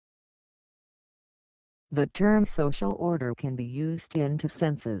The term social order can be used in two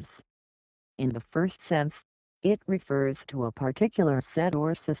senses. In the first sense, it refers to a particular set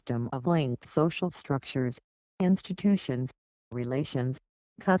or system of linked social structures, institutions, relations,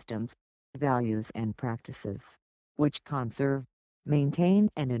 customs, values and practices, which conserve, maintain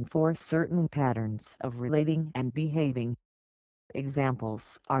and enforce certain patterns of relating and behaving.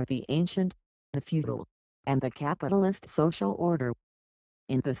 Examples are the ancient, the feudal, and the capitalist social order.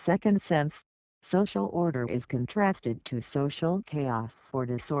 In the second sense, social order is contrasted to social chaos or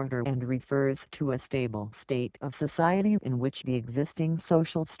disorder and refers to a stable state of society in which the existing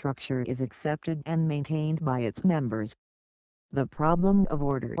social structure is accepted and maintained by its members. The problem of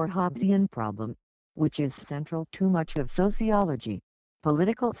order or Hobbesian problem, which is central to much of sociology,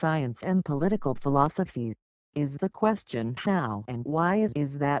 political science and political philosophy, is the question how and why it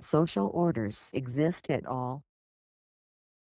is that social orders exist at all.